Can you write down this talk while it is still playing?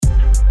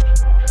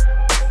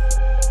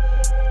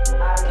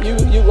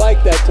you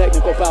like that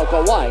technical foul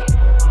call. Why?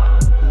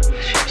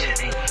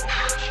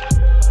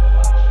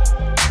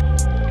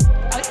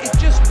 It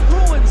just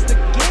ruins the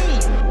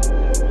game.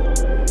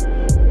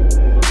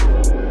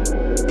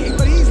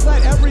 But he's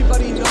let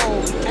everybody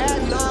know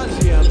ad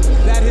nauseum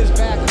that his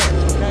back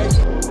hurts, okay?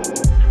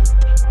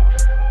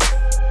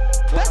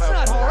 That's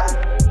not hard.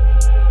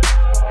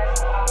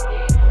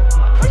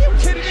 Are you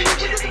kidding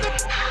me?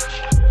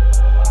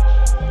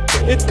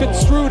 It's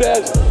construed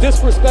as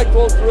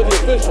disrespectful for the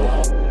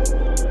official.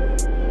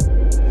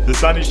 The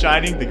sun is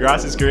shining, the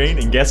grass is green,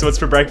 and guess what's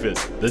for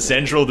breakfast? The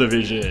Central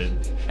Division.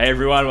 Hey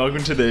everyone,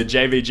 welcome to the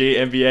JVG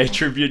NBA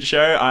Tribute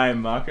Show. I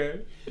am Marco.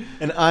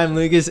 And I'm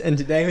Lucas, and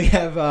today we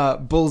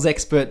have Bulls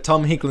expert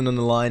Tom Hickland on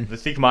the line. The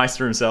thick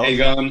meister himself. How you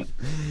going?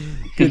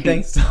 Good,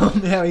 thanks,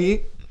 Tom. How are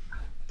you?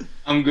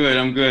 I'm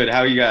good. How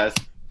are you guys?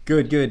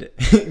 Good. Good,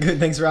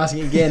 thanks for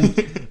asking again.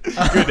 Good,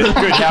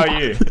 how are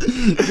you?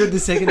 Good the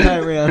second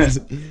time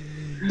around.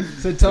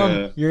 So,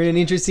 Tom, you're in an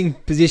interesting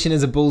position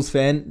as a Bulls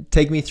fan.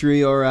 Take me through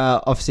your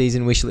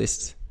off-season wish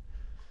list.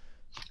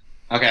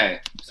 Okay,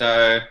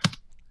 so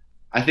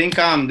I think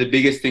the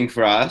biggest thing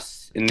for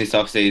us in this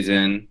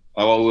off-season,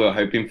 or what we were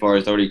hoping for,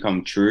 has already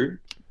come true.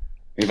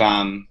 We've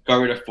got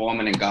rid of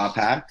Foreman and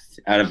Garpax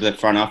out of the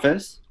front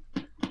office.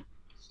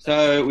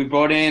 So we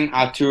brought in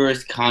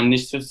Arturas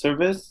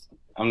Karnisovas.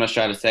 I'm not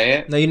sure how to say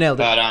it. No, you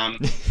nailed it. But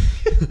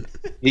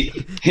he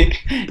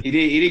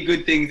did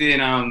good things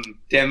in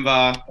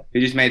Denver. He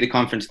just made the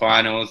conference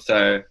finals,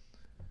 so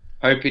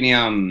hoping he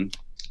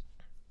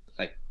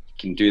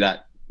can do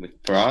that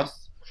for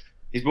us.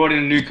 He's brought in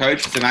a new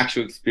coach with some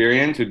actual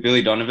experience with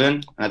Billy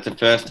Donovan. That's the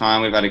first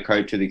time we've had a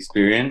coach with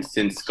experience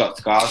since Scott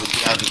Skiles in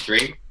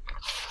 2003,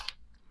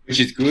 which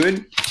is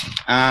good.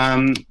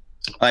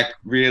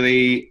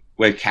 Really,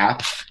 we're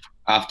capped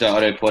after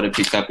Otto Porter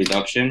picks up his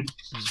option.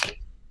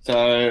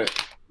 So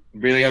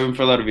really hoping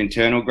for a lot of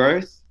internal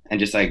growth and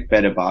just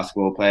better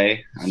basketball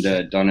play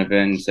under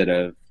Donovan instead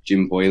of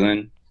Jim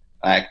Boylan.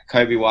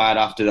 Kobe White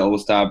after the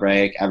All-Star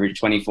break averaged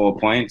 24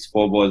 points,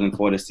 4 boards and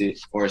 4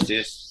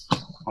 assists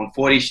on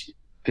 40%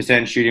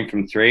 shooting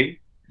from three.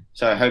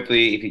 So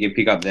hopefully if he can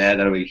pick up there,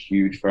 that'll be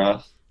huge for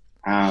us.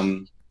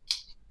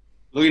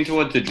 Looking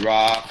towards the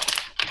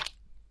draft,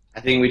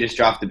 I think we just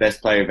draft the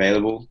best player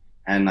available.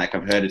 And I've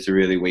heard it's a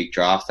really weak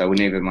draft, so I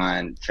wouldn't even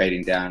mind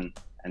trading down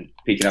and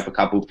picking up a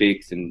couple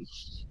picks and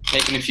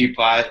taking a few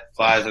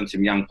flyers on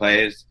some young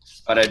players.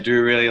 But I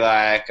do really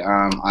like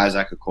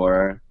Isaac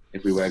Okoro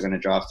if we were going to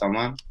draft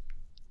someone.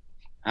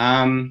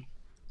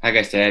 Like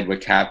I said, we're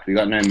capped. We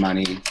got no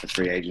money for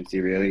free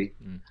agency, really.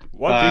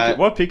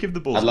 What pick have the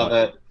Bulls got? I love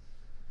it.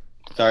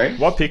 Sorry?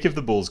 What pick have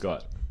the Bulls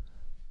got?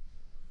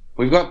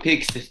 We've got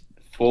picks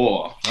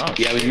 4. Oh,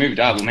 yeah, we moved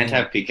up. We meant to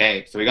have pick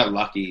 8, so we got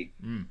lucky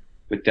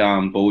with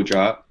ball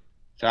drop.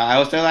 So I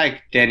also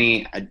like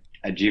Denny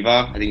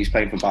Ajiva. I think he's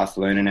playing for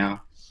Barcelona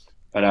now.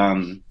 But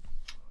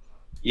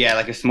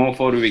a small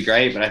forward would be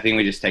great, but I think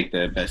we just take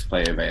the best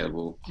player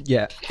available.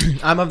 Yeah,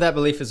 I'm of that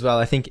belief as well.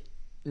 I think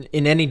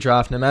in any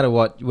draft, no matter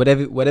what,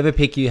 whatever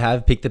pick you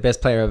have, pick the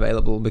best player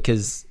available,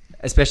 because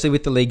especially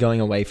with the league going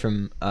away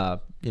from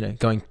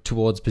going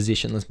towards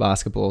positionless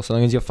basketball, so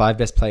long as your 5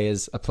 best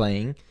players are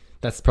playing,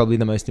 that's probably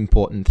the most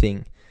important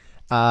thing.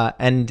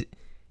 And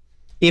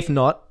if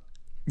not,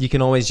 you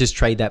can always just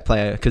trade that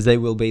player because they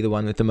will be the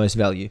one with the most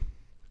value.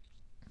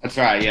 That's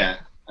right, yeah.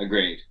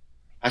 Agreed.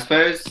 I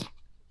suppose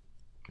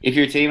if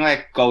you're a team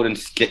like Golden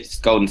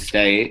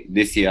State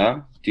this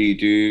year, do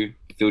you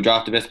still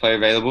draft the best player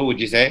available, would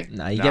you say?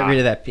 No, you get rid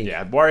of that pick.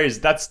 Yeah, Warriors,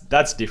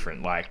 that's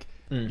different.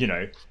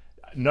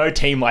 No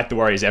team like the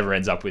Warriors ever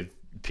ends up with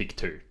pick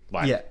 2.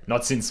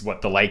 Not since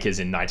the Lakers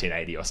in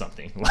 1980 or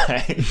something.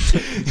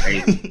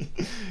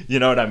 You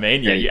know what I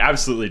mean? Yeah, you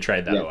absolutely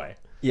trade that away.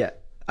 Yeah.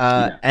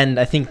 And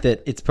I think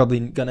that it's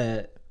probably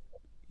gonna.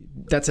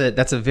 That's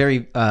a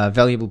very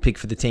valuable pick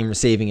for the team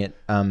receiving it,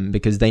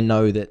 because they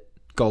know that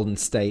Golden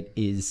State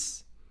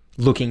is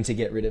looking to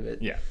get rid of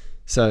it. Yeah.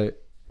 So.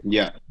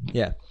 Yeah.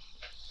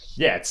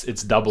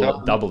 It's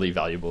doubly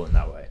valuable in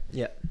that way.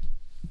 Yeah.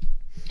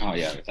 Oh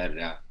yeah, without a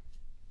doubt.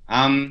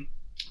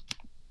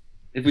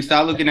 If we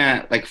start looking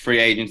at free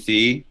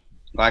agency,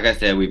 like I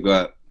said, we've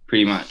got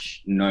pretty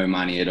much no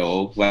money at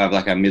all. We'll have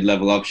our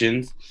mid-level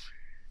options,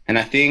 and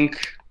I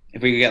think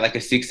if we could get a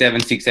 6'7",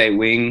 6'8"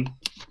 wing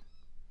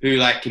who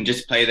can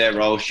just play their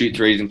role, shoot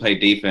threes and play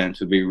defense,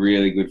 would be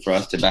really good for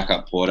us to back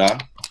up Porter.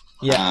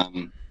 Yeah.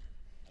 I'd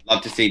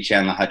love to see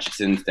Chandler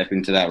Hutchison step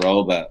into that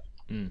role, but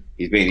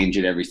he's been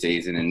injured every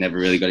season and never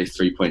really got his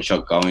 3-point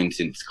shot going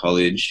since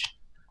college.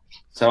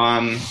 So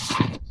I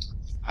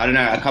don't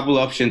know, a couple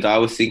of options I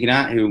was thinking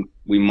at who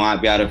we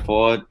might be able to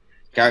afford.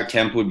 Garrett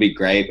Temple would be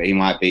great, but he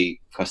might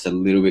cost a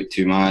little bit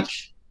too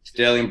much.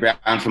 Sterling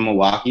Brown from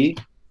Milwaukee.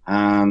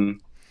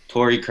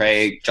 Torrey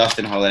Craig,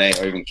 Justin Holiday,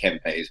 or even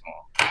Kent Bazemore.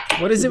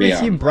 What is it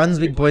with you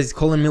Brunswick boys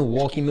calling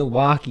Milwaukee?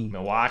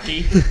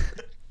 Milwaukee?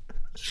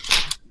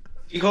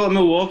 You call it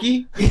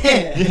Milwaukee?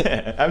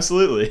 Yeah,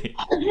 absolutely.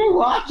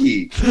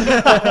 Milwaukee.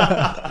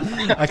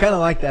 I kind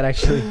of like that,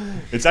 actually.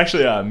 It's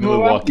actually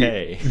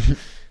Mil-wacky.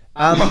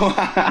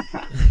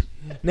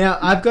 Now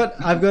I've got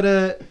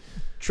a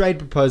trade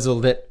proposal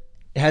that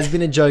has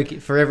been a joke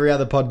for every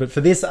other pod, but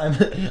for this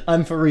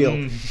I'm for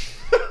real.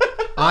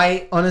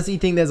 I honestly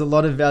think there's a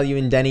lot of value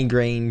in Danny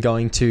Green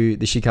going to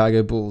the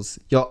Chicago Bulls.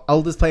 Your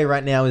oldest player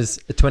right now is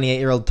a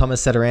 28-year-old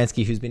Thomas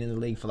Satoransky, who's been in the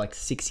league for like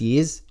 6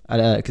 years.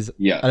 Because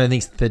I don't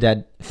think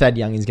Thad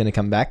Young is going to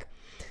come back.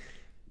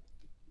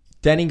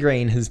 Danny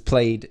Green has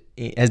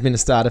been a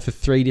starter for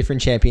 3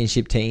 different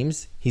championship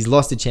teams. He's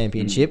lost a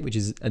championship, which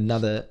is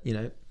another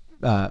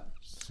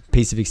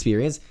piece of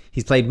experience.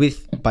 He's played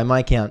with, by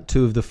my count,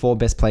 2 of the 4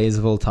 best players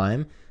of all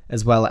time,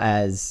 as well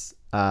as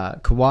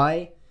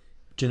Kawhi,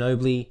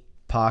 Ginobili,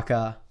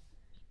 Parker,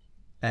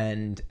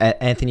 and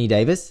Anthony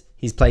Davis.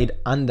 He's played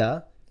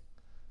under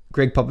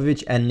Greg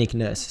Popovich and Nick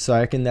Nurse. So I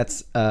reckon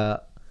that's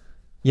a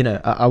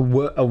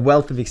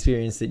wealth of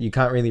experience that you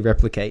can't really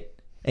replicate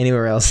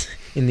anywhere else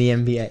in the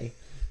NBA.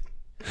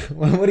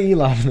 What are you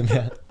laughing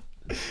about?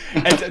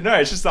 No,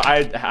 it's just that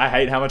I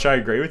hate how much I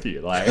agree with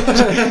you. Like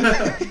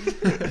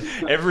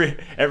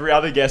every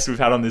other guest we've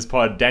had on this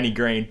pod, Danny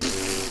Green.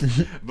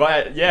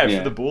 But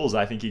for the Bulls,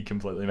 I think he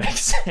completely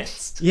makes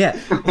sense. Yeah.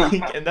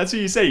 And that's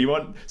what you say. You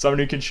want someone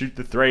who can shoot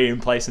the 3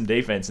 and play some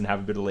defense and have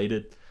a bit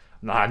of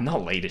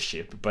not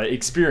leadership, but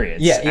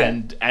experience.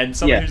 And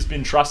someone who's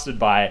been trusted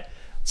by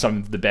some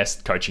of the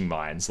best coaching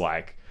minds.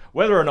 Like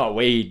whether or not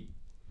we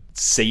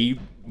see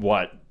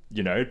what,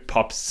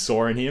 Pop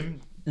saw in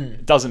him,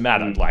 it doesn't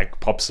matter. Like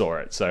Pop saw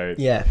it. So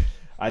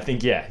I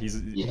think,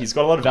 he's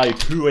got a lot of value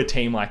to a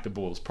team like the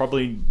Bulls.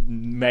 Probably,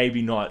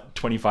 maybe not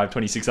 25,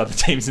 26 other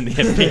teams in the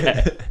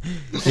NBA.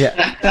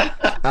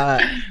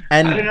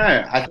 And I don't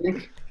know.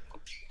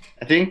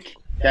 I think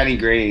Danny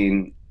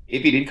Green,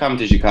 if he did come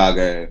to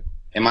Chicago,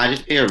 it might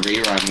just be a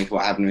rerun with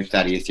what happened with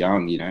Thaddeus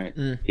Young.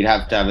 He'd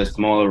have to have a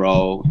smaller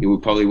role. He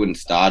probably wouldn't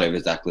start over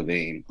Zach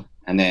LaVine.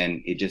 And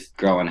then he'd just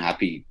grow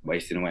unhappy,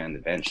 wasting away on the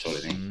bench sort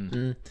of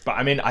thing. But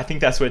I mean, I think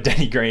that's where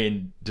Danny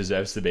Green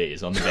deserves to be,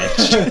 is on the bench.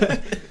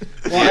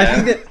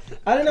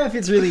 I don't know if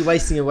it's really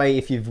wasting away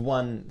if you've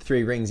won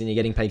 3 rings and you're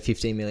getting paid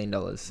 $15 million.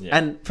 Yeah.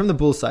 And from the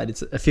Bulls side,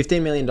 it's a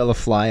 $15 million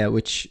flyer,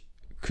 which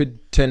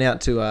could turn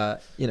out to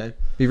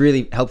be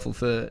really helpful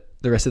for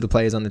the rest of the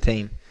players on the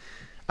team.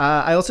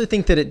 I also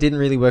think that it didn't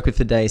really work with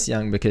Thaddeus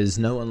Young because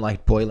no one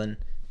liked Boylan,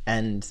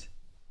 and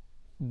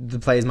the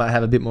players might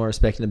have a bit more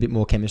respect and a bit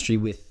more chemistry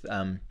with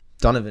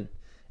Donovan.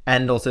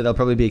 And also they'll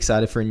probably be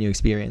excited for a new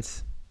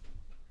experience.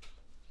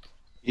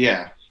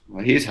 Yeah,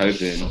 well, he's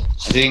hoping. I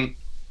think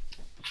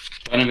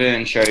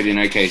Donovan showed in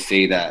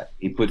OKC that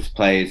he puts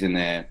players in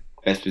their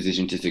best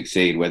position to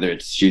succeed, whether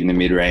it's shooting the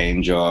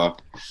mid-range or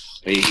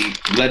he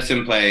lets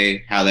them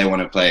play how they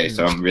want to play.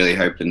 So I'm really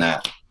hoping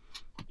that,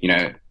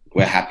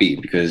 we're happy,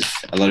 because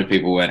a lot of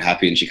people weren't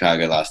happy in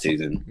Chicago last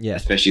season,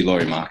 especially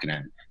Lauri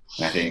Markkanen.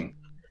 I think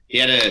he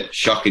had a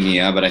shocking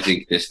year, but I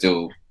think there's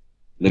still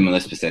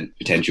limitless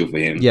potential for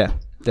him. Yeah,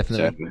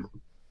 definitely. So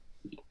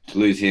to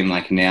lose him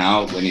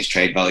now, when his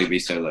trade value would be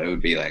so low,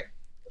 would be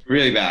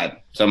really bad.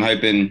 So I'm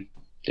hoping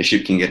the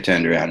ship can get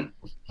turned around.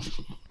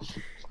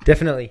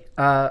 Definitely.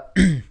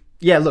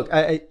 Look,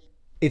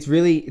 it's a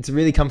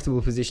really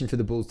comfortable position for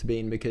the Bulls to be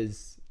in,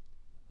 because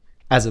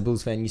as a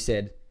Bulls fan, you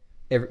said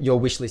your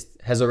wish list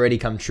has already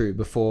come true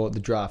before the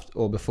draft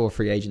or before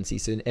free agency.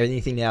 So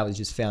anything now is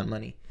just found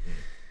money.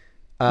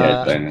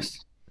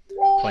 Bonus.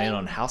 Playing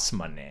on house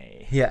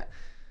money. Yeah.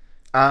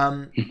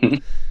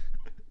 Who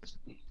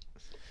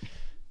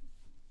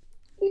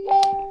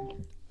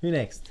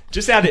next?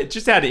 Just out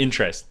of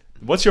interest,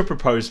 what's your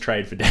proposed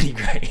trade for Danny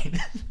Green?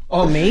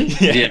 Oh, me?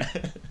 Yeah.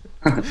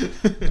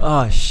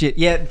 Oh shit.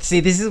 Yeah.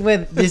 See, this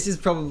is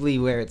probably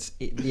where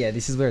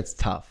it's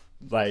tough.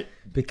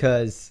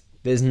 Because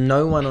there's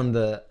no one on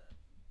the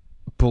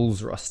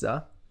Bulls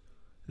roster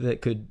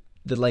that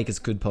the Lakers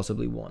could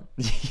possibly want.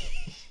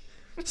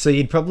 So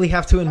you'd probably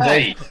have to involve...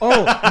 Hey.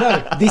 Oh,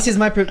 no. This is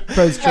my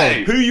proposed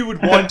trade. Who you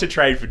would want to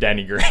trade for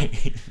Danny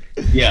Green?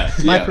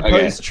 My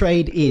proposed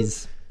trade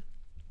is...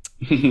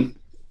 The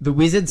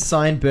Wizards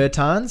sign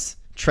Bertans,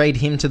 trade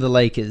him to the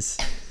Lakers.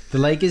 The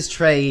Lakers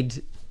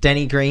trade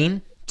Danny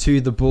Green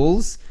to the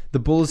Bulls. The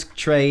Bulls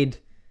trade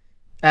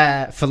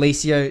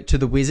Felicio to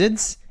the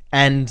Wizards.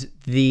 And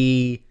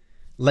the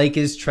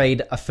Lakers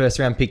trade a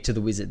first-round pick to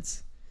the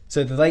Wizards.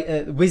 So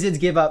the Wizards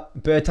give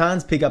up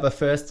Bertans, pick up a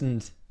first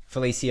and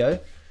Felicio.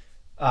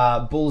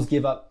 Bulls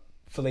give up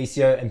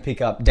Felicio and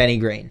pick up Danny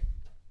Green.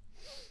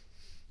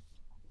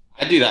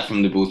 I do that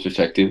from the Bulls'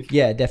 perspective.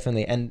 Yeah,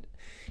 definitely. And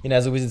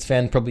as a Wizards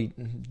fan,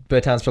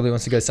 Bertans probably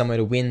wants to go somewhere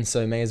to win,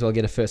 so may as well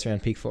get a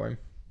first-round pick for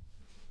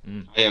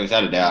him. Yeah,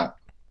 without a doubt.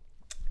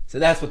 So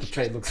that's what the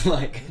trade looks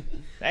like.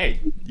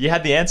 Hey, you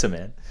had the answer,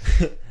 man.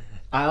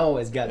 I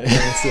always got the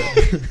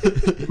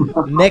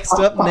answer. Next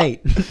up,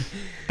 Nate.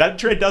 That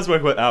trade does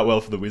work out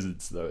well for the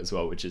Wizards, though, as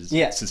well, which is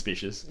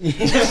suspicious.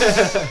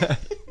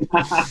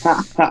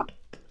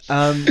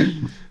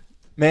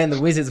 Man, the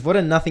Wizards, what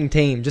a nothing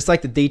team. Just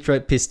like the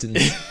Detroit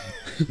Pistons.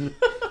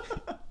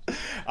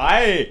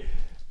 I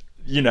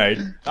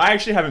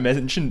actually haven't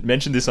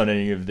mentioned this on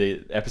any of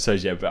the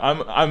episodes yet, but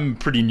I'm a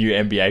pretty new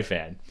NBA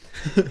fan.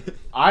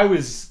 I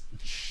was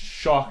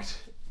shocked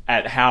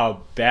at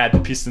how bad the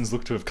Pistons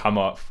look to have come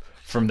off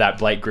from that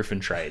Blake Griffin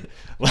trade.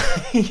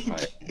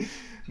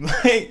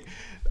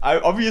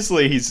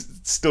 Obviously he's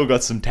still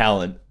got some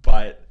talent,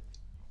 but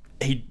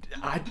I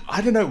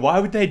don't know, why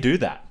would they do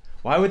that?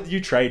 Why would you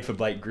trade for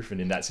Blake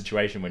Griffin in that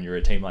situation when you're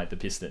a team like the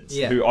Pistons,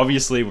 who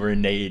obviously were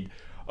in need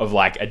of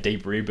like a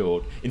deep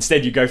rebuild?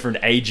 Instead, you go for an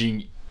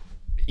aging,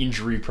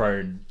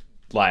 injury-prone,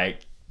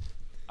 like,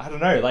 I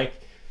don't know, like,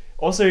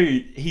 also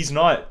he's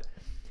not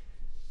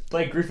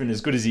Blake Griffin,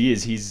 as good as he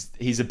is.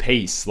 He's a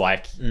piece,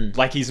 like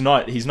he's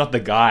not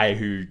the guy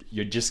who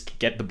you just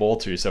get the ball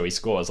to so he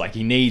scores. Like,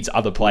 he needs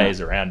other players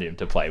around him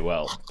to play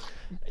well,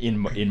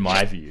 in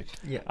my view.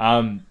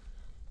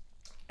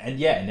 And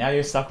now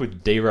you're stuck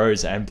with D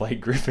Rose and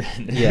Blake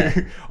Griffin. Yeah.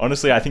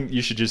 Honestly, I think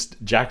you should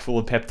just jack full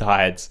of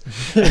peptides.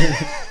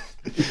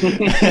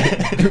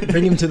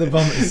 Bring him to the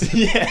Bombers.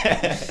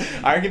 Yeah.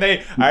 I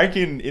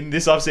reckon in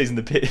this offseason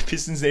the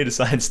Pistons need to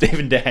sign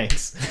Stephen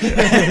Danks.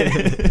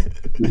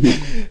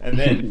 And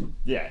then,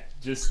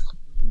 just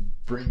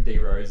bring D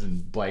Rose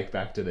and Blake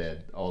back to their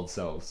old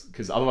selves.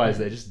 Because otherwise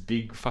they're just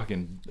big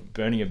fucking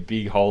burning a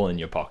big hole in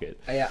your pocket.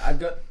 Yeah,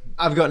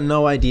 I've got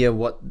no idea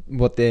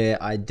what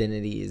their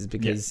identity is,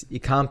 because you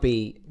can't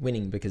be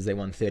winning because they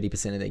won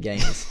 30% of their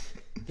games.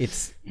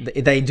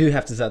 They do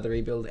have to start the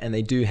rebuild, and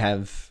they do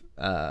have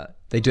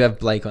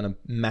Blake on a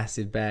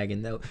massive bag,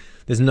 and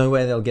there's no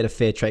way they'll get a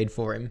fair trade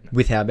for him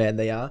with how bad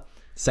they are.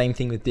 Same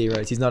thing with D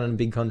Rose. He's not on a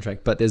big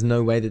contract, but there's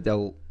no way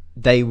that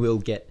they will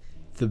get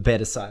the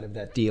better side of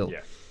that deal.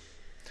 Yeah.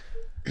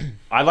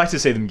 I'd like to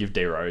see them give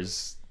D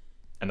Rose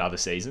another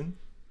season,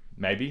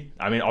 maybe.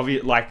 I mean,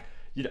 obviously, like,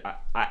 you know,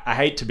 I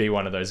hate to be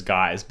one of those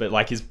guys, but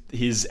like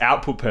his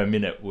output per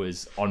minute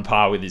was on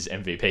par with his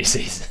MVP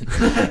season.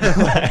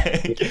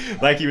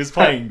 like he was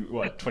playing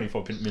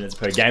 24 minutes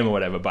per game or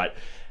whatever, but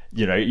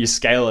you know, you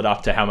scale it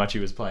up to how much he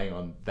was playing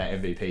on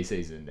that MVP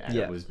season, and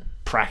it was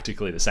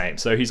practically the same.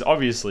 So he's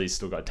obviously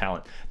still got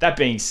talent. That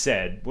being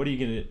said, what are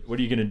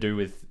you gonna do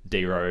with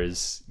D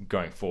Rose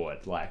going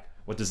forward? Like,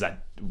 what does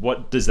that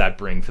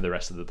bring for the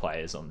rest of the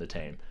players on the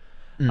team?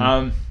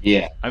 I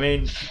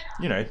mean,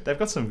 you know, they've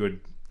got some good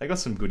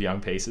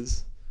young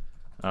pieces.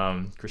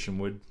 Christian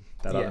Wood,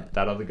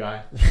 that other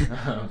guy.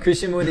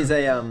 Christian Wood is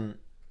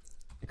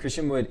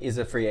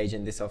a free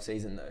agent this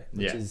offseason though,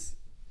 which is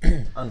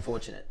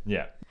unfortunate.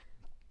 Yeah.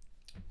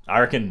 I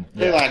reckon.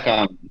 They're like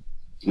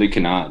Luke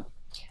Kennard.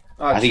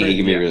 I think he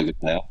can be a really good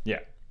player. Yeah.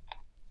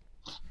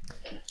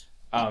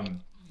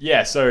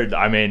 So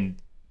I mean,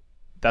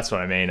 that's what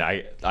I mean.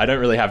 I don't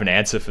really have an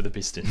answer for the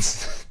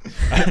Pistons.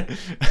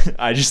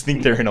 I just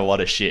think they're in a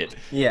lot of shit.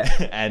 Yeah.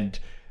 And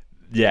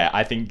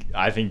I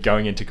think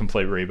going into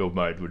complete rebuild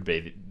mode would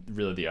be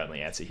really the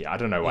only answer here. I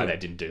don't know why they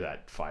didn't do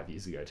that 5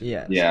 years ago.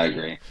 Yeah, I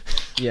agree.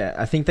 Yeah,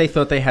 I think they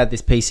thought they had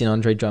this piece in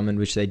Andre Drummond,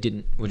 which they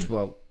didn't, which,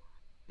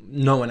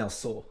 no one else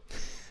saw.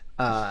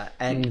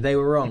 And they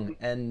were wrong.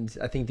 And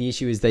I think the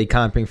issue is they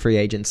can't bring free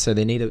agents, so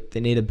they need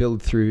to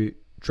build through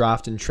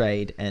draft and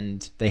trade,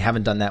 and they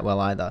haven't done that well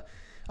either.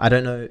 I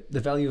don't know.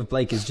 The value of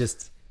Blake is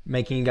just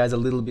making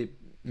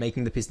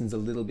the Pistons a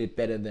little bit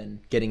better than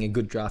getting a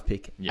good draft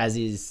pick, as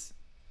is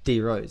D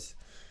Rose.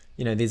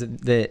 You know,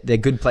 they're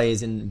good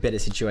players in better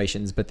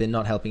situations, but they're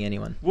not helping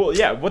anyone. Well,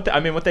 yeah.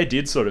 What they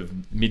did sort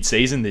of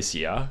mid-season this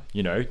year,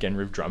 you know, getting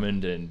rid of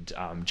Drummond and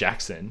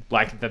Jackson,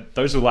 like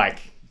those are like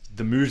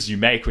the moves you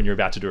make when you're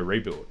about to do a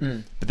rebuild.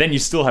 But then you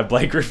still have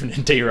Blake Griffin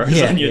and D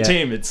Rose on your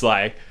team. It's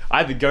like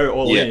either go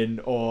all in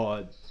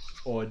or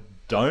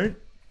don't.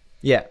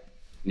 Yeah,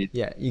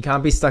 you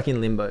can't be stuck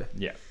in limbo.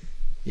 Yeah,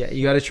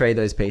 you got to trade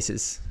those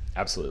pieces.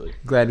 Absolutely.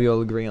 Glad we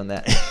all agree on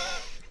that.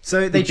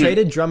 So they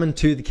traded Drummond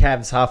to the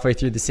Cavs halfway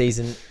through the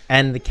season,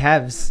 and the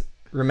Cavs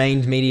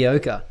remained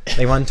mediocre.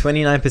 They won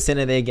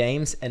 29% of their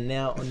games, and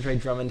now Andre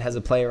Drummond has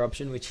a player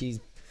option, which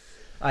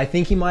I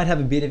think he might have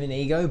a bit of an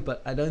ego,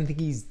 but I don't think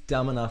he's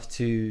dumb enough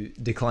to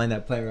decline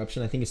that player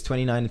option. I think it's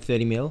 29 to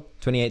 30 mil,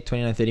 28,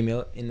 29, 30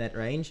 mil in that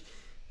range.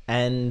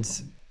 And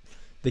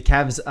the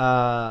Cavs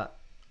are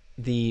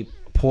the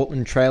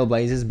Portland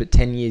Trailblazers, but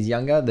 10 years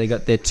younger. They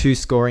got their 2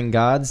 scoring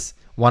guards.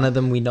 One of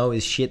them we know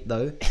is shit,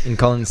 though, in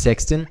Colin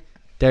Sexton.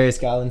 Darius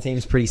Garland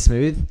seems pretty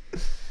smooth.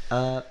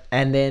 And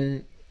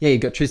then,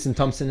 you've got Tristan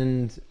Thompson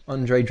and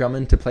Andre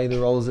Drummond to play the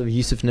roles of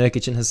Yusuf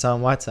Nurkic and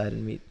Hassan Whiteside.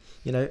 And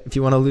if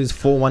you want to lose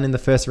 4-1 in the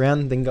first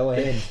round, then go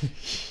ahead.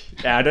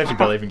 Yeah, I don't think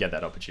they'll even get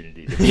that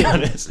opportunity, to be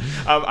honest.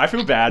 I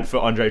feel bad for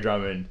Andre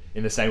Drummond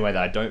in the same way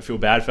that I don't feel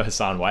bad for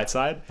Hassan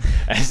Whiteside.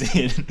 As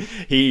in,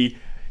 he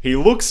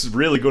looks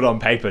really good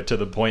on paper to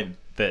the point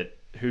that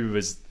who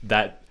was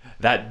that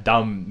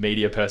dumb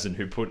media person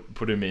who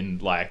put him in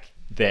like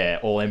their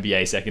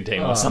all-NBA second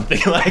team or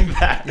something like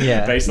that,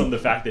 based on the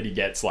fact that he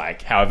gets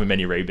like however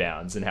many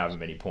rebounds and however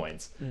many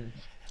points.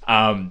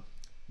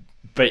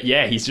 But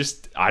he's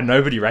just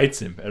nobody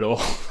rates him at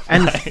all.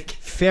 And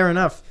fair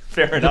enough.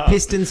 Fair The enough.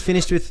 Pistons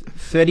finished with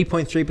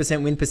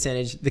 30.3% win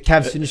percentage. The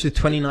Cavs finished with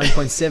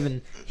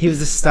 29.7%. He was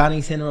the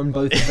starting center on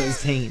both of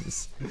those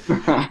teams.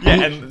 Yeah,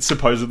 and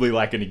supposedly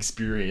like an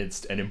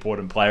experienced and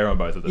important player on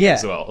both of them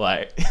as well.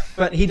 Like,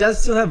 but he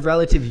does still have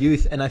relative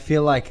youth, and I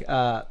feel like,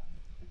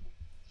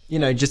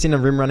 just in a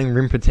rim running,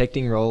 rim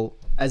protecting role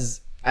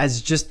as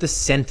just the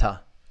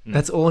center.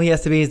 That's all he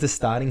has to be, is the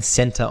starting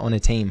center on a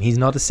team. He's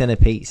not a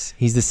centerpiece.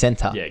 He's the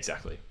center. Yeah,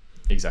 exactly.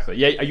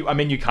 Yeah,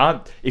 you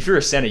can't. If you're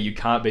a center, you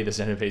can't be the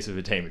centerpiece of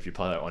a team if you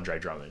play like Andre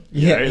Drummond.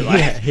 You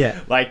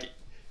know? Like,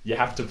 you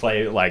have to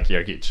play like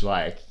Jokic,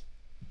 like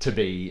to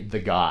be the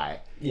guy.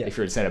 Yeah. If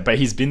you're a center, but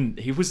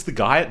he was the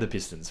guy at the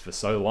Pistons for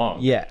so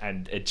long. Yeah,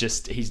 and he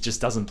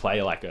just doesn't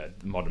play like a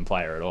modern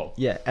player at all.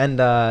 Yeah, and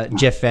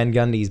Jeff Van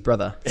Gundy's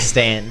brother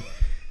Stan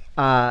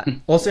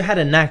also had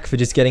a knack for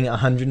just getting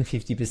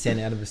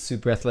 150% out of a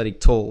super athletic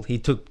tall. He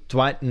took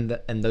Dwight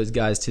and those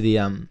guys to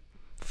the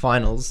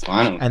finals,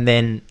 and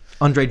then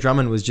Andre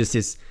Drummond was just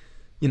this,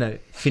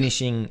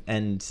 finishing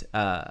and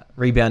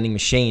rebounding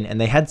machine,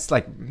 and they had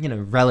like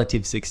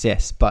relative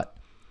success. But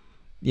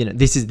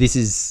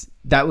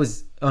that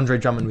was Andre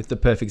Drummond with the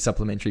perfect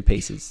supplementary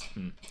pieces.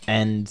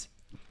 And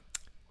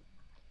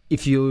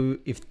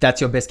if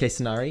that's your best case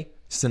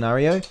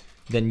scenario,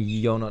 then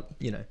you're not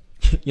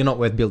you're not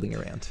worth building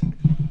around.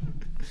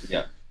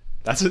 Yeah.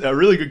 That's a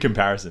really good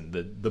comparison.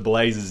 The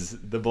Blazers,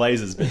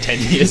 but 10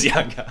 years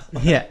younger.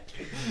 Yeah.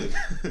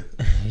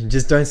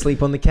 Just don't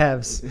sleep on the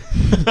Cavs.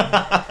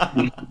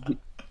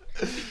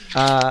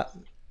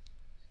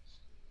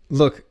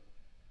 Look.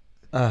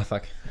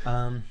 Fuck.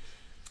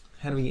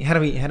 How do we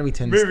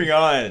turn this? Moving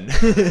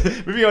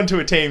on to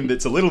a team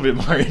that's a little bit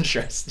more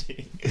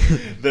interesting.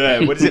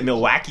 What is it,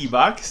 Mil-wacky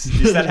Bucks?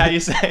 Is that how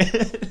you say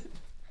it?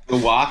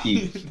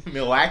 Mil-wacky.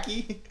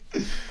 Mil-wacky?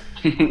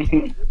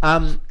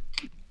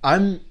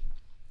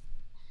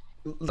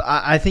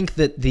 I think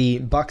that the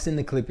Bucks and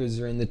the Clippers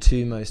are in the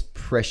two most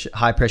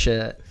high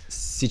pressure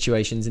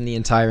situations in the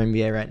entire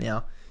NBA right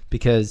now,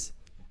 because,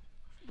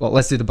 well,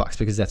 let's do the Bucks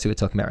because that's who we're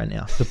talking about right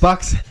now. The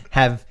Bucks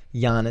have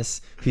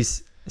Giannis,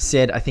 who's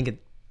said, I think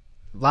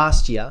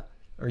last year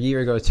or a year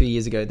ago or 2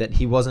 years ago, that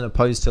he wasn't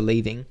opposed to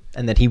leaving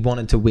and that he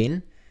wanted to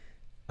win,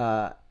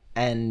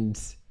 and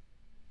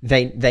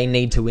they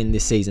need to win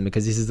this season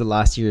because this is the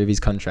last year of his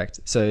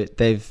contract. So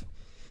they're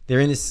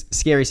in this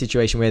scary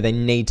situation where they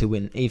need to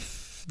win.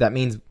 If that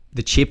means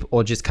the chip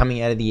or just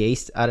coming out of the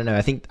East, I don't know.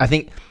 I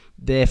think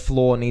their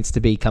floor needs to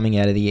be coming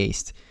out of the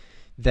East.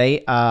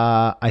 They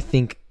are, I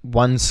think,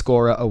 one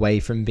scorer away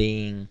from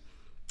being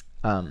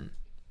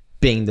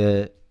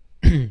the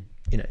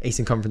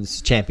Eastern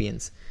Conference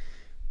champions,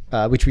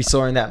 which we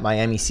saw in that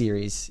Miami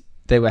series.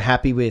 They were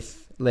happy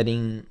with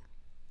letting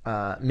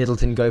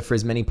Middleton go for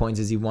as many points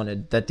as he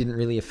wanted. That didn't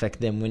really affect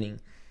them winning,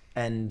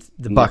 and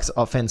the Bucks'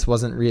 offense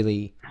wasn't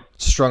really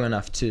strong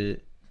enough to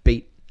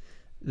beat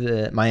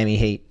the Miami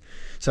Heat.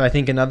 So I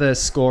think another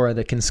scorer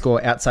that can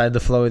score outside the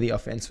flow of the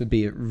offense would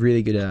be a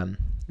really good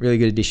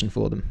addition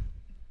for them.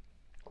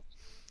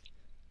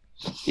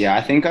 Yeah,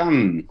 I think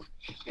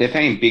they're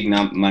paying big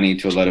money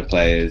to a lot of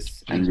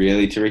players, and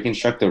really to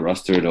reconstruct the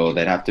roster at all,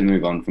 they'd have to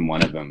move on from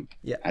one of them.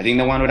 Yeah, I think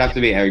the one would have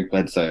to be Eric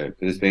Bledsoe,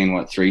 because it's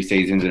been 3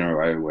 seasons in a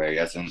row where he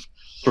hasn't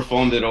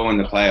performed at all in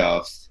the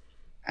playoffs,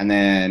 and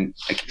then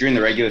during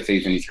the regular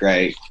season he's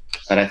great,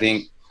 but I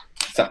think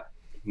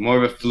more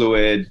of a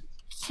fluid,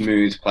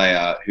 smooth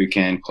player who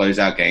can close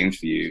out games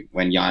for you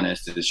when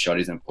Giannis' shot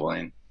isn't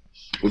falling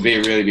would be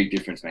a really big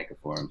difference maker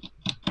for him.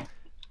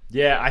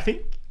 Yeah, I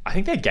think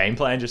their game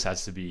plan just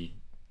has to be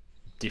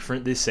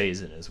different this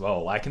season as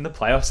well. Like in the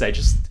playoffs, they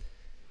just,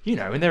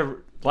 when they're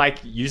like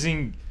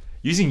using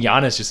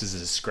Giannis just as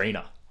a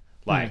screener,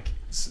 like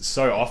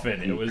so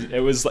often it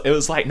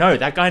was like, no,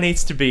 that guy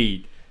needs to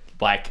be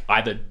like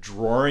either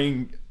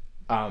drawing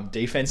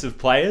defensive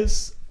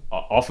players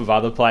off of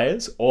other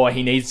players, or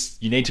you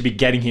need to be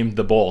getting him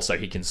the ball so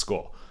he can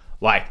score.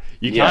 Like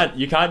you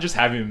can't just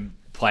have him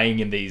playing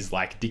in these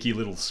like dicky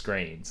little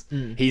screens.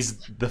 He's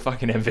the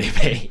fucking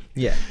MVP.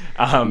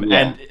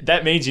 And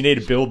that means you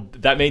need to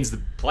build. That means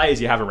the players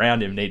you have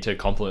around him need to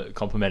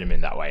complement him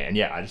in that way. And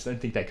I just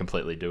don't think they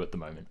completely do at the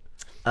moment.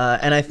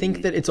 And I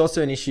think that it's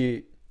also an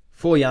issue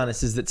for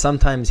Giannis is that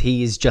sometimes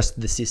he is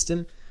just the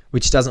system,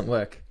 which doesn't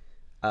work.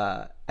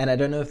 And I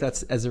don't know if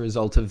that's as a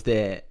result of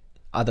their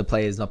other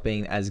players not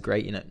being as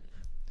great,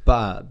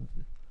 but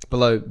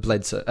below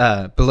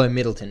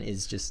Middleton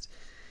is just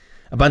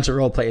a bunch of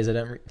role players I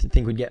don't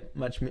think would get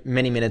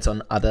many minutes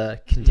on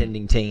other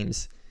contending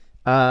teams.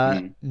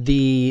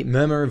 The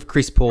murmur of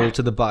Chris Paul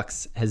to the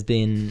Bucks has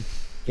been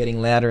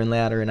getting louder and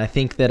louder, and I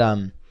think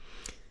that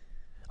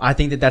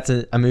that's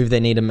a move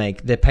they need to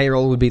make. Their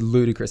payroll would be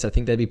ludicrous. I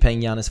think they'd be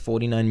paying Giannis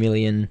 $49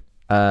 million,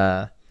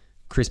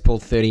 Chris Paul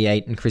 $38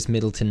 million, and Chris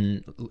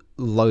Middleton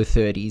low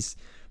 30s.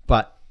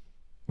 But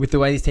with the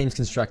way this team's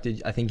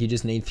constructed, I think you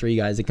just need 3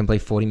 guys that can play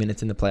 40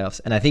 minutes in the playoffs.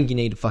 And I think you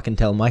need to fucking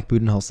tell Mike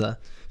Budenholzer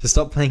to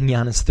stop playing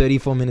Giannis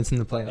 34 minutes in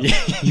the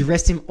playoffs. You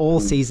rest him all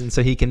season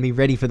so he can be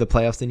ready for the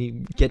playoffs, and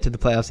you get to the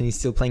playoffs and he's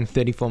still playing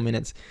 34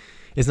 minutes.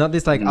 It's not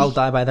this like, I'll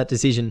die by that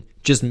decision.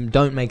 Just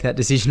don't make that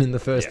decision in the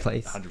first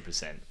place.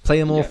 100%. Play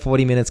them all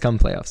 40 minutes come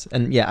playoffs.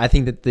 And I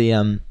think that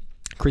the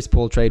Chris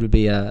Paul trade would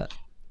be a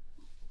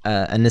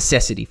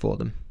necessity for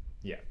them.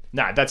 Yeah.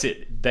 No, that's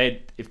it.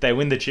 If they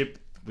win the chip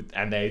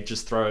and they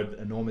just throw an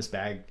enormous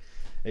bag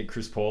at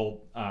Chris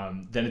Paul,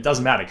 then it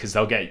doesn't matter because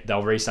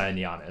they'll re-sign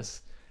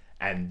Giannis.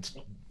 And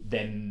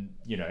then,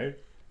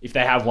 if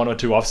they have 1 or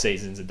 2 off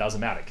seasons, it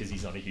doesn't matter because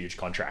he's on a huge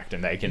contract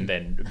and they can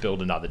then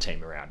build another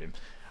team around him.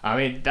 I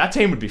mean, that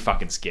team would be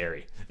fucking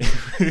scary.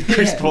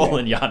 Chris Paul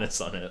and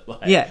Giannis on it.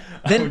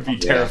 I would be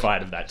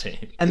terrified of that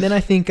team. And then I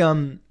think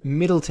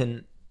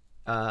Middleton,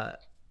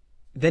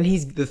 then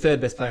he's the third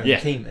best player on the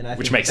team. And I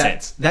which think makes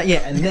sense.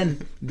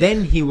 And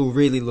then he will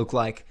really look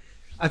like...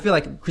 I feel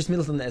like Chris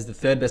Middleton as the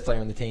third best player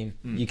on the team,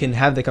 you can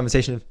have the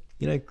conversation of,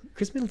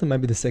 Chris Middleton might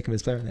be the second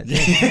best player on that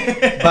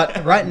team.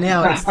 But right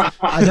now,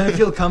 I don't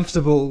feel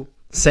comfortable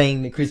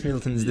saying that Chris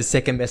Middleton is the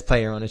second best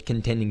player on a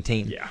contending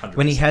team. Yeah, 100%.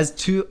 When he has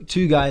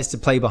two guys to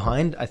play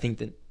behind, I think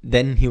that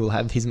then he will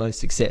have his most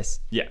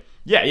success. Yeah.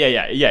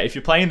 If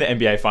you're playing the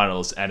NBA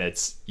Finals and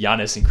it's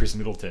Giannis and Chris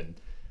Middleton,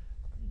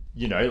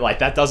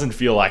 that doesn't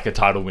feel like a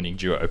title-winning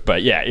duo.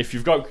 But yeah, if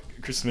you've got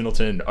Chris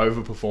Middleton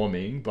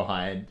overperforming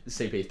behind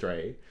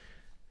CP3...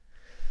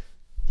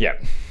 Yeah.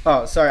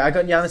 Oh, sorry. I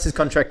got Giannis'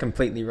 contract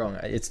completely wrong.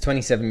 It's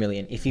 $27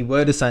 million. If he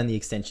were to sign the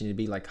extension, it'd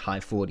be like high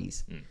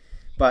 40s.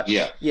 But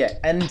yeah.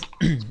 And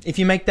if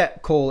you make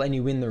that call and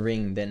you win the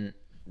ring, then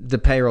the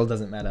payroll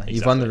doesn't matter. Exactly.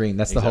 You've won the ring.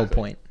 That's the whole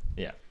point.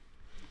 Yeah.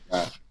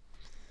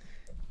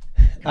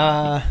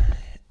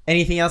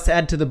 Anything else to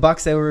add to the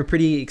Bucks? They were a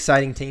pretty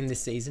exciting team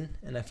this season,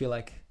 and I feel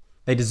like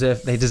they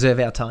deserve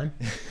our time.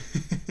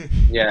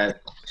 Yeah.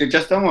 So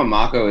just on what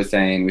Marco was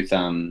saying with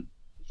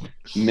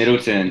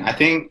Middleton, I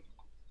think.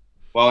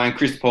 Well, and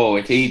Chris Paul,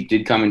 if he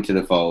did come into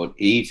the fold,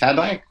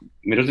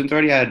 Middleton's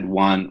already had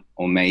 1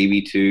 or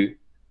maybe 2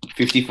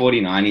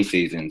 50-40-90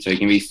 seasons, so he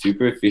can be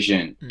super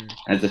efficient.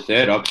 As the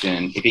third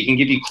option, if he can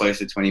give you close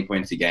to 20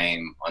 points a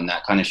game on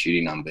that kind of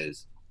shooting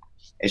numbers,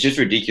 it's just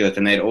ridiculous.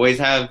 And they'd always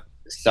have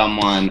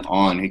someone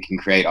on who can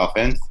create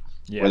offense,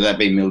 whether that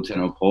be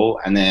Middleton or Paul.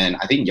 And then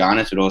I think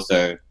Giannis would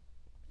also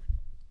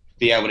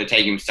be able to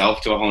take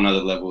himself to a whole nother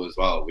level as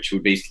well, which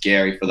would be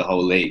scary for the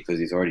whole league because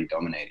he's already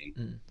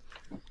dominating.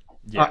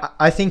 Yeah.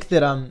 I think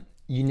that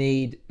you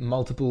need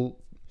multiple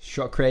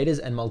shot creators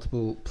and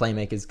multiple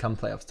playmakers come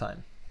playoffs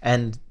time.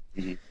 And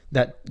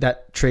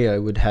that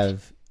trio would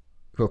have...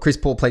 Well, Chris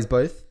Paul plays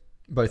both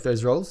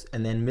those roles,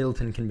 and then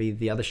Middleton can be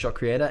the other shot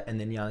creator,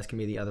 and then Giannis can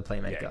be the other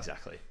playmaker. Yeah,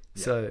 exactly.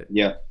 Yeah. So...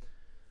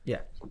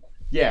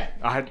 Yeah.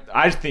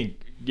 I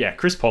think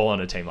Chris Paul on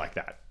a team like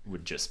that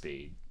would just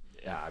be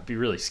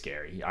really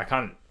scary. I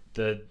can't...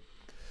 The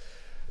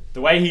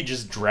way he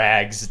just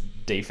drags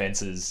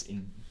defenses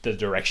in the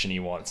direction he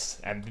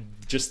wants, and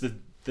just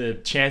the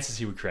chances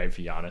he would create for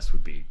Giannis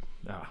would be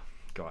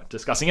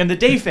disgusting. And the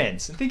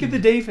defense, and think of the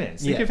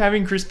defense. Think of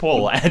having Chris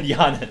Paul and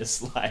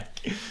Giannis.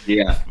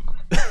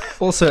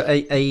 Also,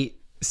 a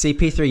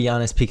CP3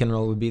 Giannis pick and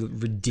roll would be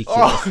ridiculous.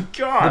 Oh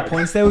god, the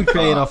points they would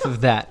create off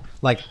of that,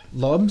 like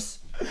lobs,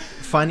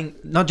 finding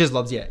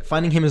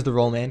him as the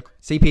roll man,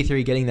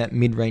 CP3 getting that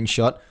mid-range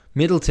shot,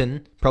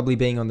 Middleton probably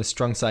being on the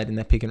strong side in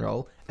that pick and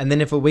roll, and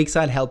then if a weak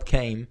side help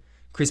came,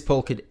 Chris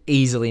Paul could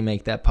easily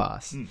make that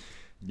pass.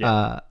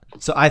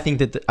 So I think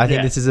that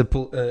this is a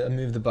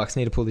move the Bucks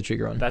need to pull the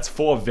trigger on. That's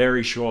 4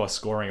 very sure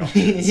scoring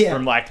options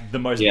from the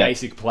most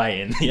basic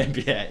play in the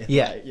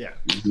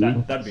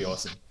NBA. That'd be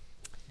awesome.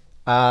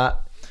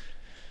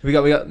 We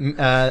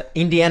got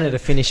Indiana to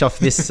finish off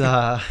this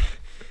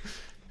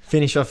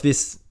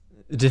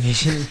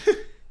division.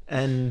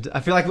 And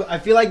I feel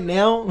like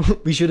now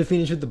we should have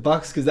finished with the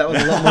Bucks because that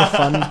was a lot more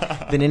fun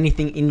than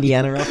anything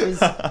Indiana offers.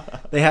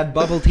 They had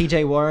bubble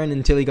TJ Warren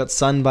until he got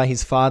sunned by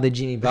his father,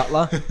 Jimmy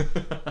Butler.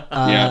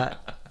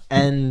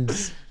 And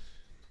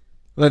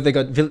they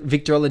got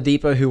Victor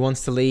Oladipo, who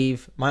wants to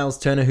leave. Miles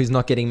Turner, who's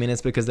not getting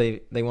minutes because they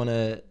want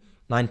a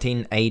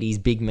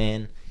 1980s big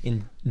man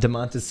in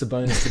Domantas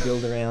Sabonis to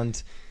build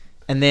around.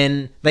 And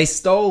then they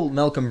stole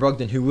Malcolm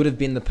Brogdon, who would have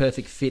been the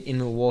perfect fit in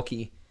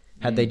Milwaukee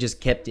had they just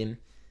kept him.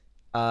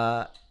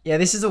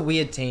 This is a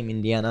weird team,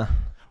 Indiana.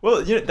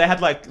 Well, they had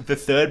the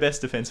third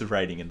best defensive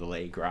rating in the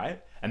league,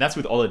 right? And that's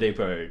with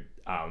Oladipo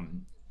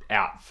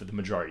out for the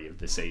majority of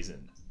the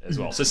season as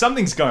well. So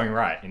something's going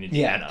right in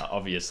Indiana,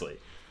 obviously.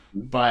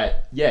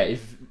 But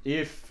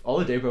if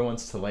Oladipo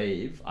wants to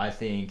leave, I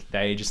think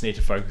they just need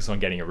to focus on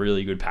getting a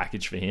really good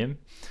package for him.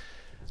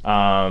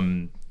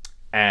 I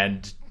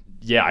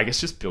guess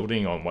just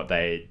building on what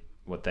they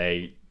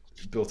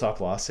built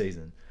up last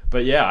season.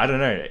 But I don't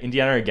know.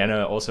 Indiana again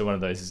are also one of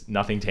those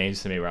nothing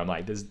teams to me where I'm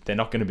like, they're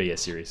not going to be a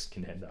serious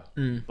contender.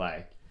 They'll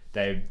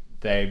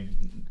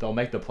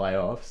make the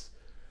playoffs,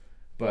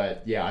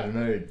 but I don't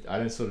know. I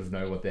don't sort of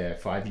know what their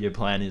 5-year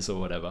plan is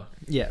or whatever.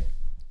 Yeah,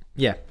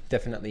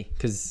 definitely.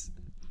 Because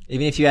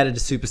even if you added a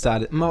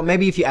superstar,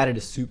 maybe if you added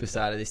a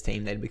superstar to this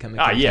team, they'd become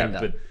a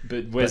contender.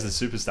 But where's the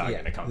superstar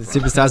going to come from? The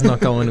superstar's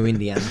not going to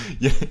Indiana.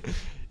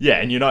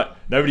 Yeah, and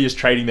nobody is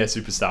trading their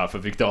superstar for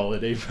Victor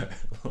Oladipo.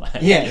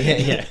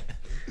 Yeah.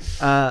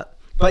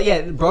 But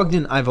yeah,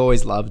 Brogdon I've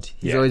always loved.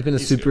 He's always been a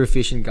super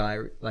efficient guy,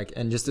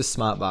 and just a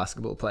smart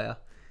basketball player.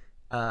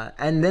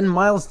 And then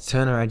Miles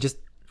Turner,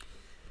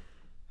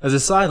 as a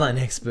sideline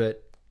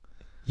expert,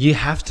 you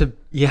have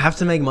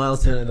to make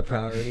Miles Turner the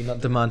priority, not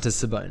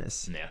Domantas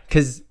Sabonis. Yeah.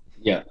 Because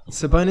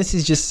Sabonis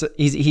is just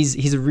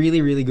he's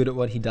really, really good at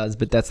what he does,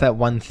 but that's that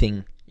one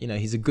thing.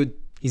 He's good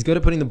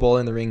at putting the ball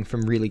in the ring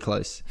from really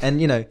close, and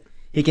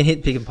he can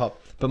hit, pick and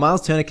pop. But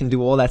Miles Turner can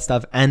do all that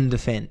stuff and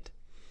defend.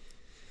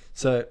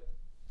 So.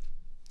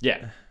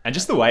 Yeah, and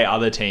just the way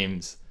other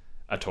teams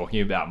are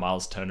talking about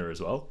Miles Turner as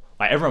well.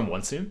 Like, everyone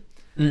wants him.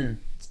 Mm.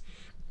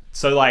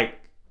 So,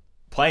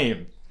 play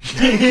him.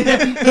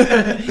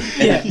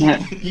 Yeah,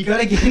 you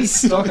gotta get his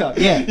stock up.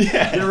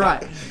 Yeah, you're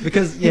right.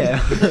 Because,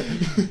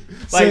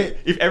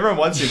 if everyone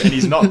wants him and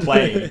he's not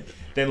playing,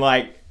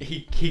 then,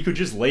 he could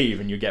just leave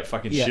and you get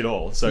fucking shit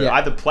all. So,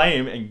 either play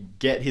him and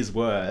get his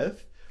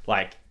worth,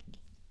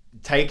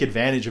 take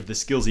advantage of the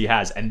skills he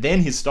has, and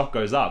then his stock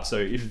goes up. So,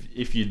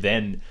 if you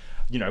then...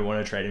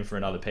 want to trade him for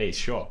another piece,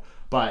 sure.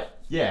 But,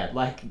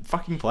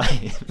 fucking play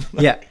him.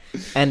 Yeah.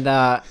 And,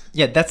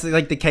 that's,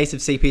 the case of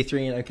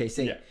CP3 in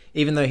OKC. Yeah.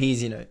 Even though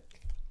he's,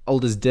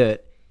 old as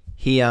dirt,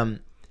 he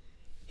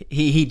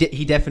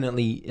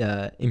definitely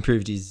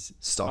improved his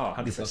stock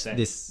 100%.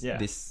 This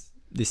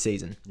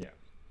season. Yeah.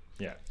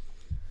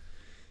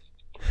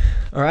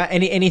 All right.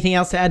 Anything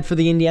else to add for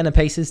the Indiana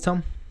Pacers,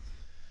 Tom?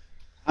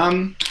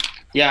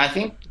 Yeah, I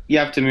think you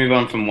have to move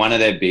on from one of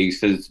their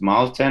bigs because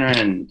Miles Turner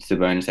and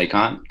Sabonis, they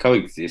can't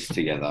coexist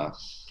together.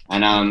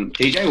 And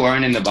TJ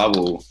Warren in the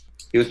bubble,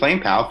 he was playing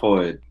power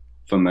forward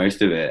for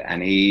most of it,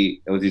 and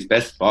it was his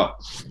best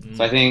spot. Mm-hmm.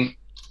 So I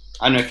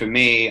don't know, for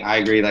me, I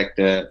agree,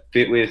 the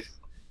fit with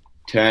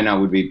Turner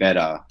would be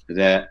better because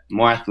they're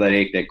more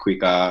athletic, they're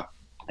quicker,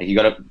 you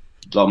got a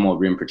lot more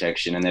rim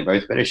protection, and they're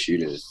both better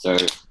shooters. So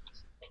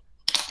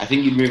I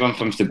think you'd move on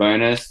from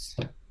Sabonis.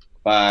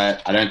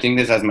 But I don't think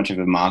there's as much of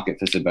a market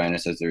for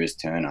Sabonis as there is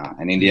Turner.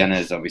 And Indiana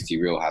is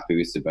obviously real happy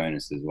with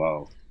Sabonis as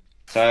well.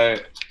 So,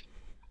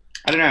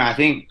 I don't know. I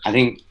think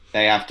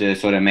they have to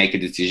sort of make a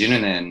decision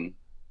and then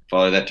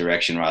follow that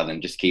direction rather than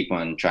just keep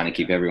on trying to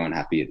keep everyone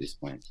happy at this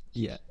point.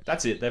 Yeah.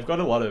 That's it. They've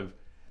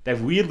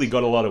weirdly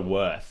got a lot of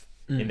worth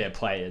in their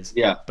players.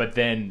 Yeah. But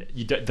then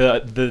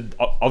the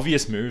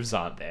obvious moves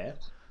aren't there.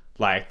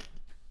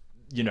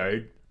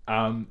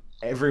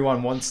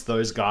 Everyone wants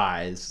those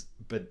guys,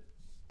 but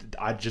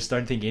I just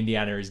don't think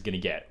Indiana is going to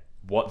get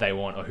what they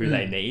want or who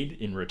they need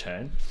in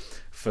return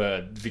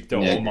for Victor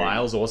or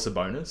Miles or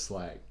Sabonis.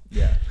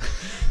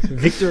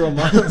 Victor or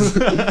Miles.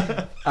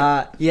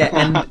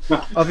 And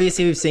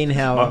obviously we've seen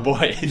how... My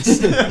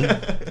boys.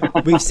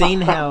 We've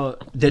seen how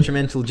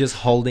detrimental just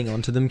holding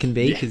onto them can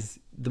be, because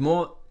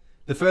the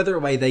further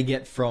away they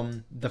get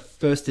from the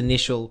first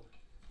initial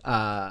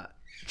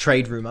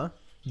trade rumor,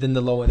 then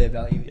the lower their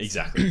value is.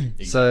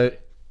 Exactly. So,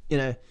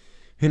 who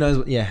knows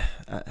what...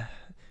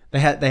 They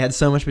had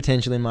so much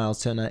potential in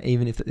Miles Turner,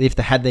 even if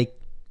they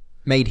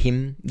made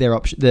him their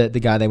option,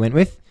 the guy they went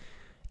with,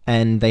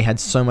 and they had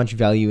so much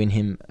value in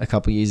him a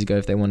couple of years ago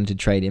if they wanted to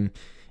trade him,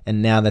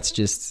 and now that's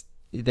just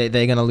they're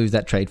going to lose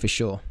that trade for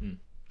sure.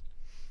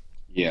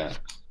 Yeah,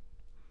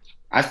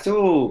 I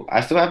still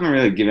haven't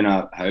really given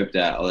up hope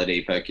that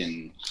Oladipo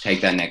can take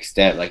that next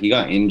step. He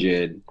got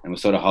injured and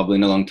was sort of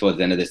hobbling along towards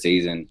the end of the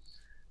season,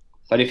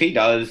 but if he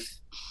does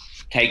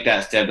take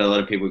that step that a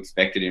lot of people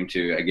expected him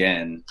to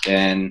again,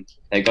 then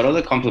they got all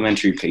the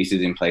complementary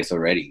pieces in place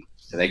already.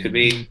 So they could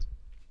be,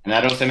 and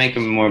that'd also make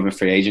them more of a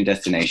free agent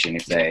destination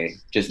if they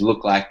just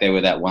look like they were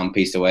that one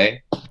piece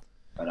away.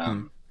 But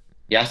I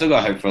still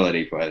got hope for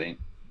Oladipo, I think.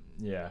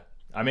 Yeah.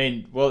 I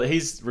mean, well,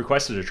 he's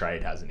requested a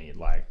trade, hasn't he?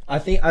 I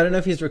don't know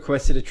if he's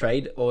requested a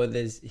trade or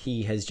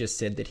he has just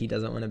said that he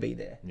doesn't want to be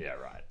there. Yeah,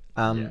 right.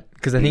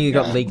 Because I think he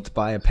got leaked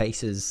by a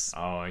Pacers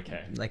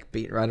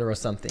beat writer or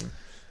something.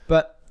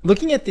 But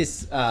looking at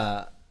this,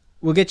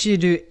 we'll get you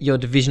to do your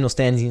divisional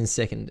standings in a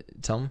second,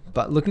 Tom.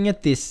 But looking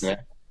at this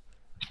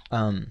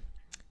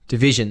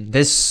division,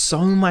 there's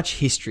so much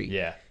history.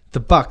 Yeah. The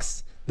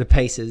Bucks, the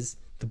Pacers,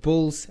 the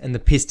Bulls, and the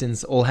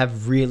Pistons all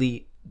have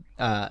really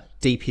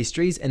deep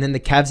histories. And then the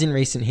Cavs in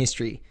recent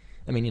history.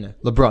 I mean,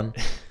 LeBron.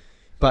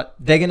 But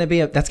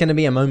that's going to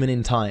be a moment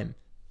in time.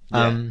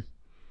 And,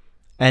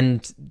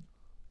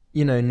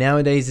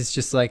 nowadays it's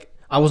just I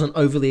wasn't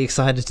overly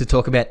excited to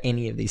talk about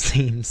any of these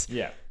teams.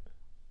 Yeah.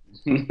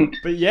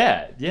 But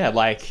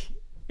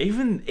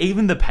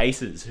even the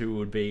Pacers, who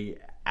would be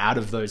out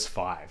of those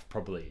five,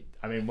 probably.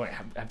 I mean,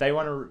 have they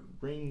won a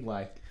ring?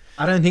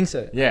 I don't think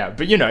so. Yeah,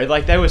 but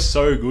they were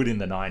so good in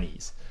the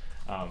 90s,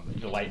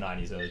 the late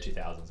 90s, early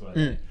 2000s, weren't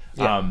they?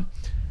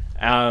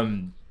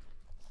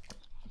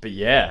 But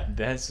yeah,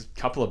 there's a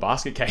couple of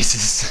basket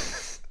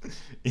cases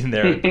in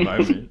there at the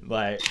moment.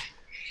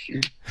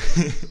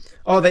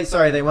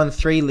 They won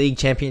 3 league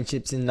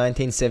championships in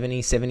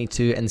 1970,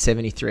 72, and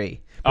 73.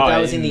 But that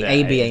was in the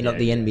ABA, not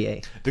the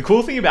NBA. The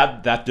cool thing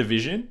about that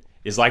division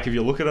is like if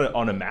you look at it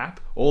on a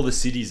map, all the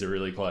cities are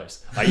really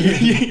close. Like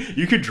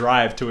you could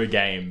drive to a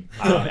game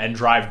and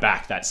drive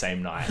back that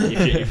same night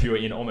if you were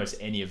in almost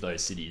any of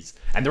those cities,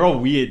 and they're all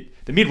weird.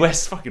 The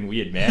Midwest's fucking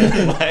weird,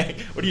 man. Like,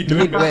 what do you do?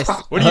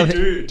 What do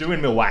you do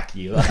in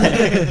Mil-wacky?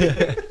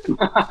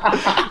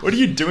 Like, what do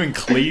you do in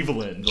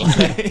Cleveland?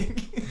 Like,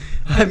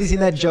 have you seen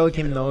that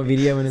Joakim Noah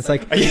video? And it's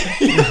like,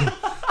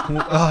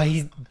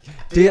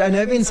 dude, I've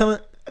never been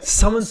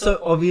someone's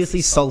so obviously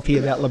salty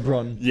about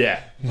LeBron. Yeah.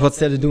 What's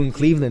there to do in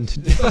Cleveland?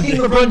 Fucking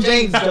LeBron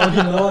James,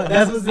 Joakim Noah.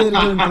 That's what's there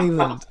to do in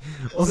Cleveland.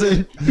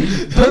 Also,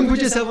 don't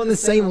put yourself on the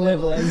same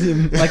level as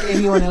him, like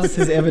anyone else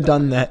has ever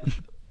done that.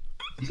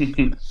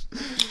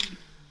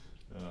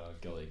 Oh,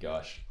 golly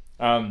gosh.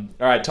 All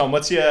right, Tom,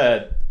 what's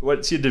your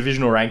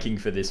divisional ranking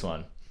for this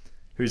one?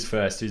 Who's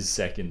first? Who's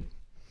second?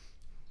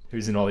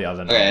 Who's in all the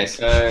other numbers? Okay,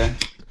 so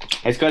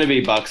it's got to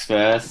be Bucks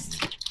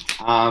first.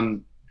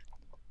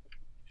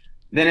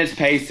 Then it's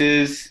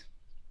Pacers,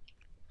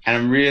 and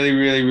I'm really,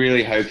 really,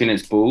 really hoping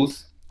it's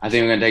Bulls. I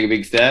think we're going to take a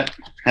big step.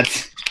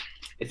 It's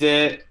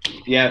a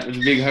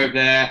big hope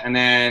there, and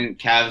then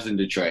Cavs and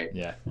Detroit.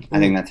 Yeah, I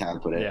think that's how I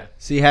put it. Yeah.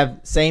 So you have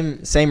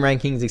same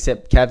rankings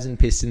except Cavs and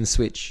Pistons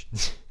switch.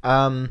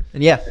 And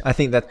yeah, I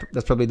think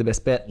that's probably the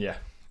best bet. Yeah.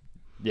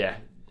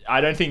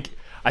 I think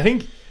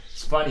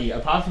it's funny.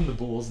 Apart from the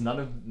Bulls,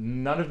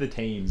 none of the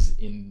teams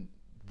in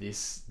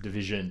this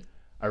division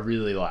are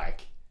really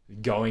like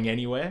going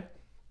anywhere.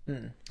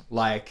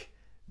 Like,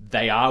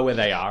 they are where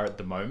they are at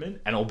the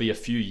moment, and it'll be a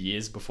few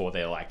years before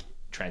they're like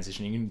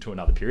transitioning into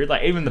another period.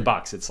 Like, even the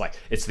Bucks, it's like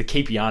it's the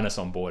keep Giannis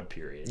on board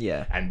period.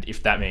 Yeah. And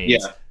if that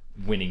means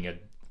winning a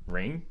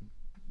ring,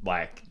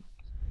 like,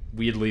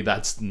 weirdly,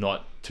 that's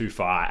not too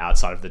far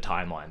outside of the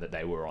timeline that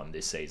they were on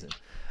this season.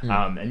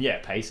 And yeah,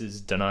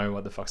 Pacers, don't know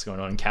what the fuck's going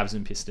on. Cavs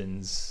and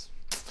Pistons.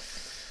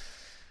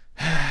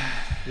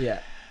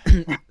 Yeah.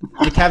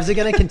 The Cavs are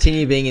going to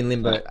continue being in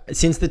limbo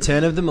since the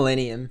turn of the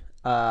millennium.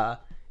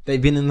 They've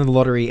been in the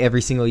lottery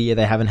every single year.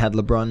 They haven't had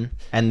LeBron.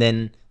 And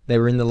then they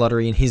were in the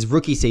lottery in his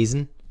rookie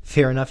season.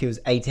 Fair enough, he was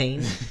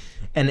 18.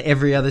 And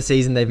every other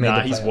season they've made the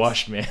playoffs. He's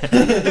washed, man.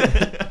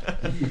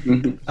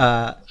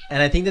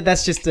 And I think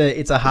that's just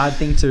it's a hard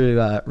thing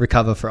to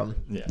recover from,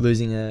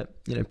 losing a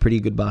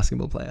pretty good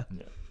basketball player.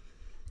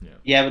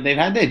 Yeah, but they've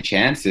had their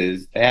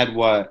chances. They had,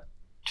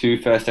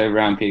 2 first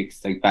overround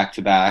picks, like,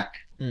 back-to-back.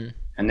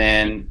 And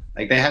then,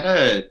 like,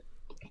 they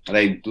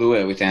blew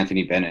it with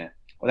Anthony Bennett.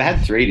 Well, they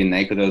had 3, didn't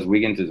they? Because there was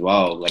Wiggins as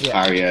well, like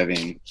Kyrie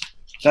Irving.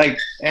 So, like,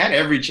 they had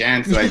every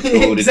chance to like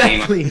build a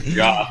team on the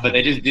draft, but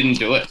they just didn't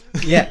do it.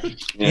 Yeah.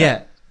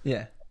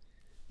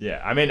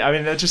 I mean,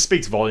 that just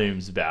speaks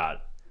volumes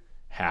about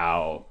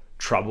how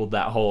troubled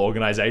that whole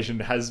organization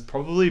has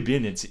probably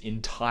been its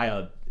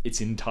entire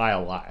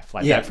life.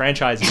 Like, that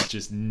franchise has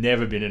just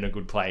never been in a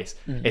good place.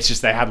 It's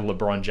just they had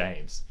LeBron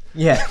James.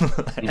 Yeah,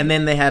 and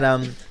then they had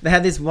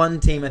this one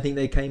team. I think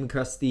they came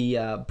across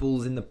the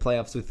Bulls in the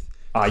playoffs with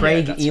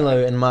Craig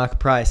Elo and Mark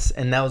Price,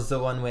 and that was the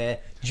one where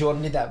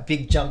Jordan did that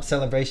big jump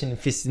celebration and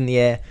fist in the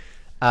air,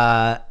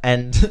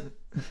 and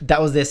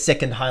that was their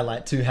second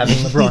highlight to having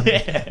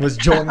LeBron was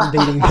Jordan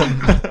beating them.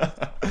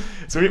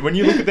 So when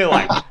you look at their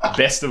like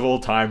best of all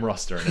time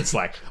roster, and it's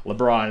like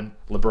LeBron,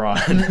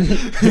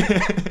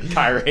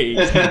 Kyrie,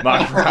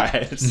 Mark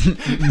Price,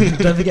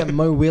 don't forget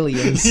Mo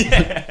Williams.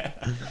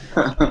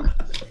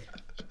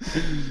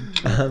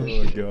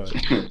 Oh god,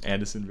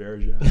 Anderson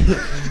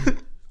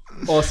Varejao.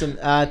 Awesome.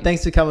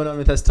 Thanks for coming on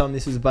with us, Tom.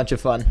 This was a bunch of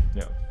fun.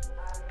 Yeah.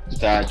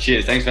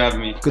 Cheers. Thanks for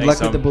having me. Good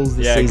luck with the Bulls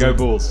this season. Yeah, go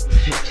Bulls.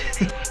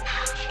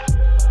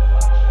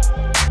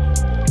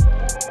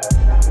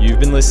 You've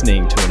been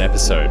listening to an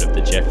episode of the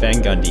Jeff Van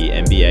Gundy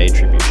NBA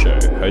Tribute Show,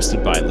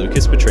 hosted by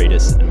Lucas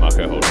Petridis and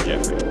Marco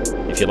Holden-Jeffrey.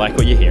 If you like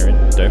what you're hearing,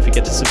 don't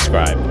forget to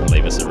subscribe and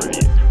leave us a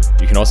review.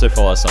 You can also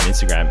follow us on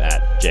Instagram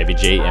at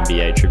JVG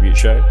NBA Tribute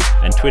Show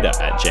and Twitter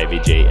at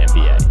JVG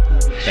NBA.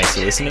 Thanks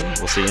for listening.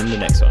 We'll see you in the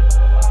next one.